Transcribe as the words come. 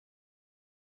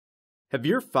Have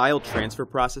your file transfer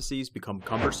processes become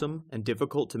cumbersome and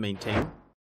difficult to maintain?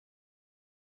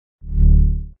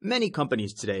 Many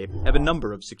companies today have a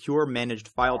number of secure managed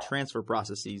file transfer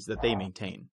processes that they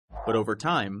maintain. But over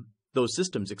time, those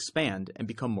systems expand and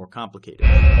become more complicated.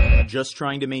 Just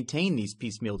trying to maintain these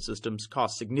piecemeal systems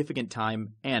costs significant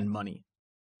time and money.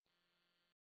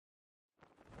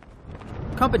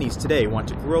 Companies today want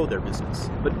to grow their business,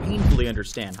 but painfully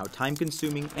understand how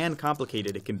time-consuming and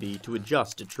complicated it can be to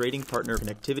adjust to trading partner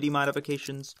connectivity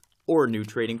modifications or new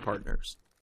trading partners.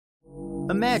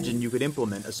 Imagine you could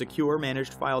implement a secure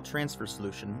managed file transfer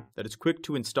solution that is quick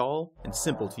to install and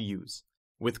simple to use.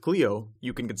 With Cleo,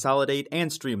 you can consolidate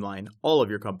and streamline all of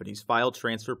your company's file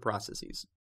transfer processes.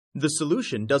 The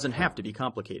solution doesn't have to be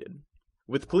complicated.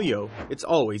 With Cleo, it's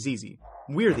always easy.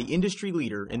 We're the industry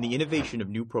leader in the innovation of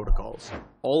new protocols,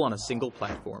 all on a single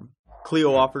platform.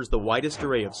 Cleo offers the widest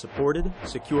array of supported,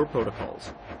 secure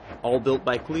protocols, all built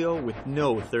by Cleo with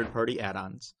no third-party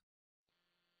add-ons.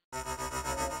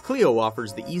 Cleo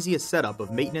offers the easiest setup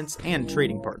of maintenance and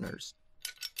trading partners.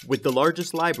 With the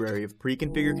largest library of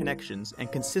pre-configured connections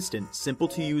and consistent,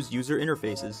 simple-to-use user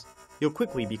interfaces, you'll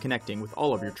quickly be connecting with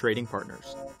all of your trading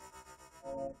partners.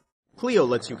 Cleo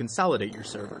lets you consolidate your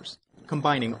servers,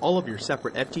 combining all of your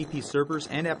separate FTP servers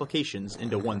and applications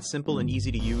into one simple and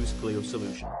easy-to-use Cleo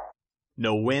solution.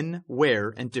 Know when,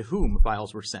 where, and to whom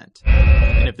files were sent,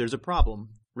 and if there's a problem,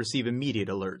 receive immediate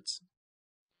alerts.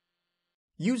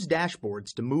 Use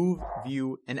dashboards to move,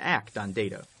 view, and act on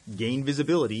data. Gain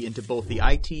visibility into both the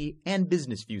IT and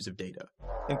business views of data,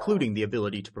 including the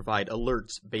ability to provide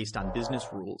alerts based on business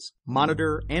rules.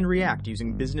 Monitor and react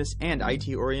using business and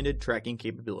IT-oriented tracking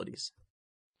capabilities.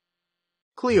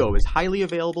 Cleo is highly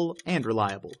available and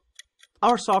reliable.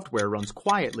 Our software runs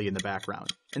quietly in the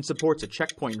background and supports a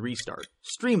checkpoint restart,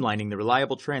 streamlining the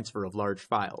reliable transfer of large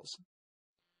files.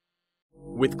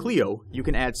 With Cleo, you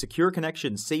can add secure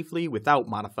connections safely without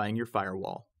modifying your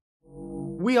firewall.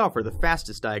 We offer the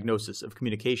fastest diagnosis of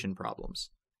communication problems,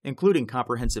 including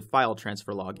comprehensive file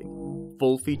transfer logging.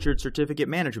 Full-featured certificate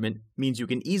management means you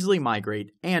can easily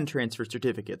migrate and transfer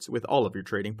certificates with all of your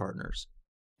trading partners.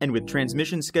 And with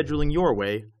transmission scheduling your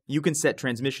way, you can set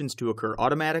transmissions to occur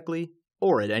automatically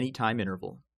or at any time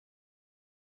interval.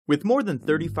 With more than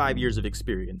 35 years of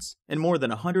experience and more than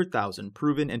 100,000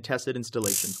 proven and tested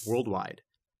installations worldwide,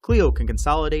 Cleo can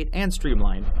consolidate and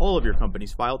streamline all of your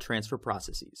company's file transfer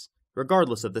processes,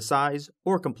 regardless of the size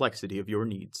or complexity of your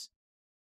needs.